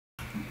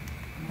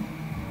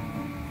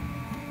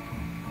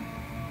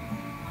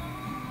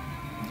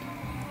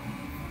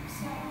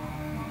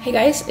Hey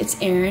guys, it's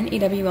Erin,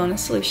 EW Wellness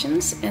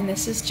Solutions, and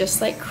this is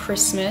Just Like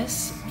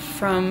Christmas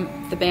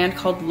from the band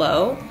called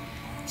Low.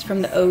 It's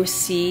from the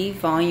OC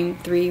Volume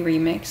 3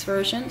 remix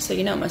version, so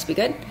you know it must be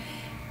good.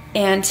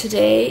 And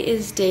today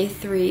is day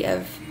 3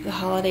 of the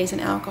holidays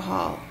and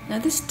alcohol. Now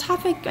this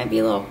topic might be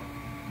a little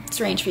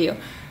strange for you,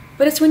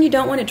 but it's when you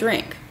don't want to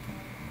drink.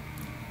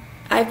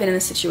 I've been in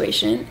this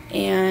situation,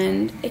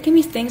 and it can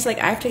be things like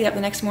I have to get up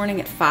the next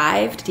morning at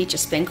 5 to teach a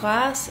spin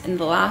class, and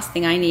the last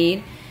thing I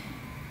need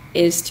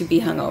is to be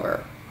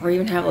hungover or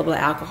even have a little bit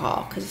of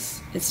alcohol,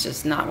 because it's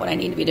just not what I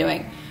need to be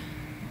doing.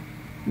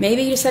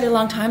 Maybe you decided a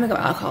long time ago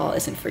alcohol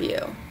isn't for you.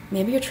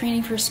 Maybe you're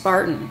training for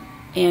Spartan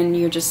and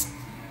you're just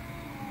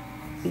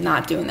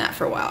not doing that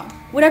for a while.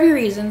 Whatever your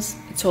reasons,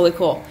 it's totally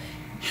cool.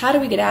 How do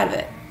we get out of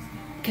it?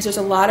 Because there's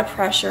a lot of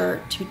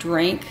pressure to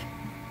drink,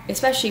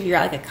 especially if you're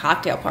at like a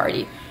cocktail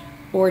party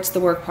or it's the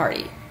work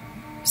party.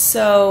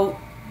 So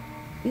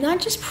not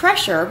just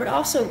pressure, but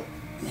also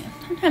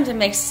sometimes it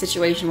makes the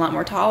situation a lot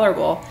more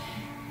tolerable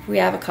if we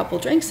have a couple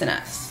drinks in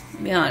us, to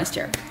be honest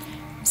here.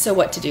 So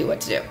what to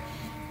do?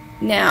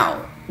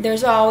 Now,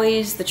 there's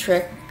always the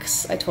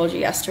tricks I told you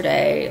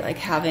yesterday, like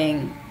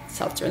having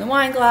seltzer in the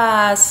wine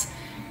glass,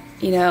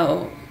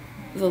 the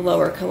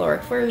lower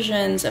caloric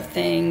versions of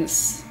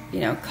things,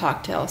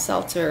 cocktail,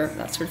 seltzer,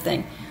 that sort of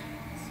thing.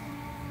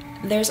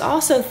 There's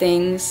also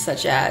things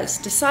such as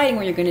deciding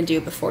what you're going to do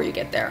before you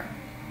get there.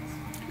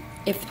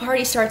 If the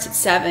party starts at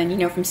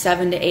 7, from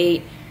 7 to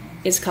 8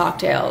 is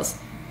cocktails,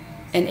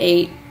 and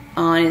 8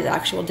 on is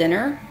actual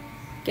dinner,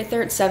 get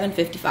there at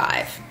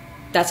 7:55.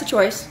 That's a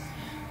choice.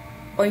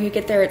 Or you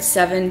get there at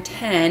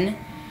 7:10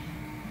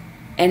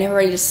 and have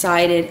already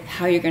decided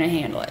how you're going to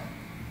handle it.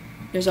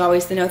 There's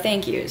always the no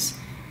thank yous.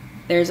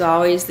 There's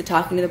always the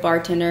talking to the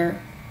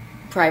bartender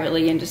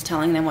privately and just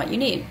telling them what you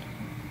need.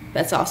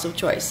 That's also a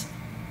choice.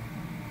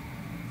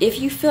 If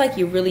you feel like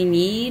you really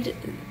need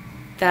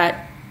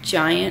that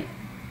giant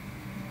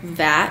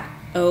vat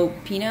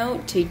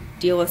Pinot to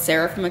deal with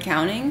Sarah from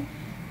accounting,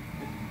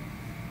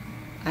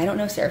 I don't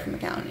know Sarah from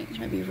accounting, it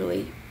might be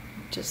really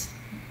just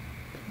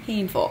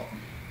painful,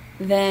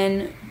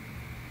 then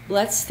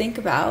let's think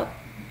about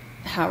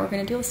how we're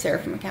going to deal with Sarah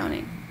from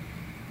accounting,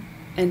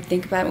 and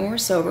think about it when we're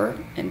sober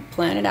and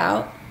plan it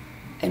out,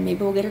 and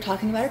maybe we'll get her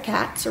talking about her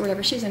cats or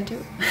whatever she's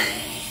into.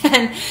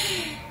 And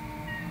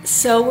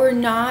so we're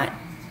not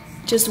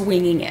just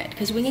winging it,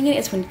 because winging it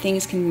is when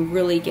things can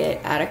really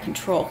get out of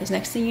control, because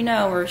next thing you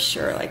know, we're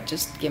sure, like,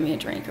 just give me a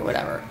drink or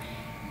whatever.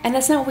 And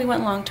that's not what we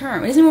want long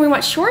term. It isn't what we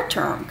want short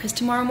term, because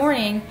tomorrow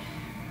morning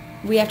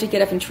we have to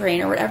get up and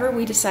train or whatever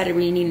we decided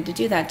we needed to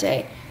do that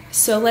day.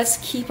 So let's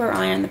keep our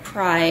eye on the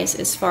prize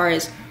as far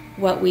as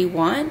what we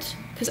want,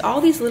 because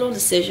all these little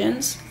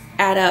decisions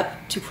add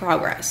up to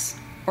progress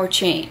or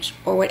change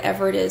or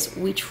whatever it is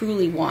we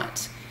truly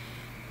want.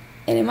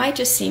 And it might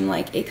just seem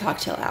like a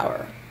cocktail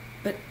hour,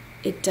 but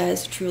it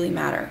does truly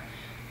matter.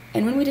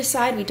 And when we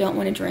decide we don't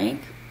want to drink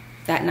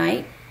that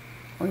night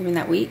or even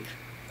that week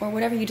or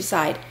whatever you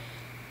decide,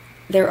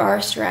 there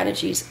are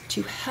strategies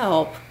to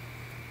help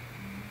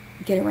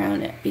get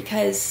around it,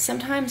 because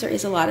sometimes there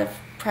is a lot of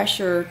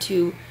pressure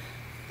to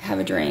have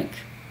a drink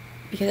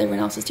because everyone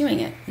else is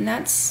doing it, and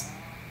that's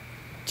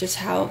just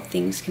how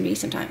things can be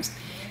sometimes.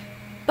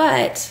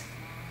 But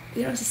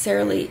we don't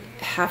necessarily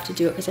have to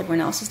do it because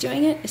everyone else is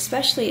doing it,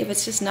 especially if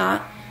it's just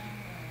not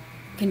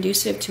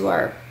conducive to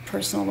our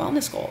personal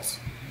wellness goals.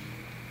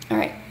 All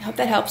right, hope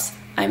that helps.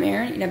 I'm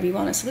Erin, EW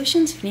Wellness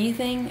Solutions. If you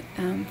need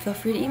anything, feel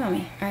free to email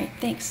me. All right,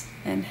 thanks,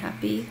 and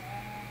happy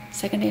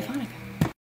second day of Hanukkah.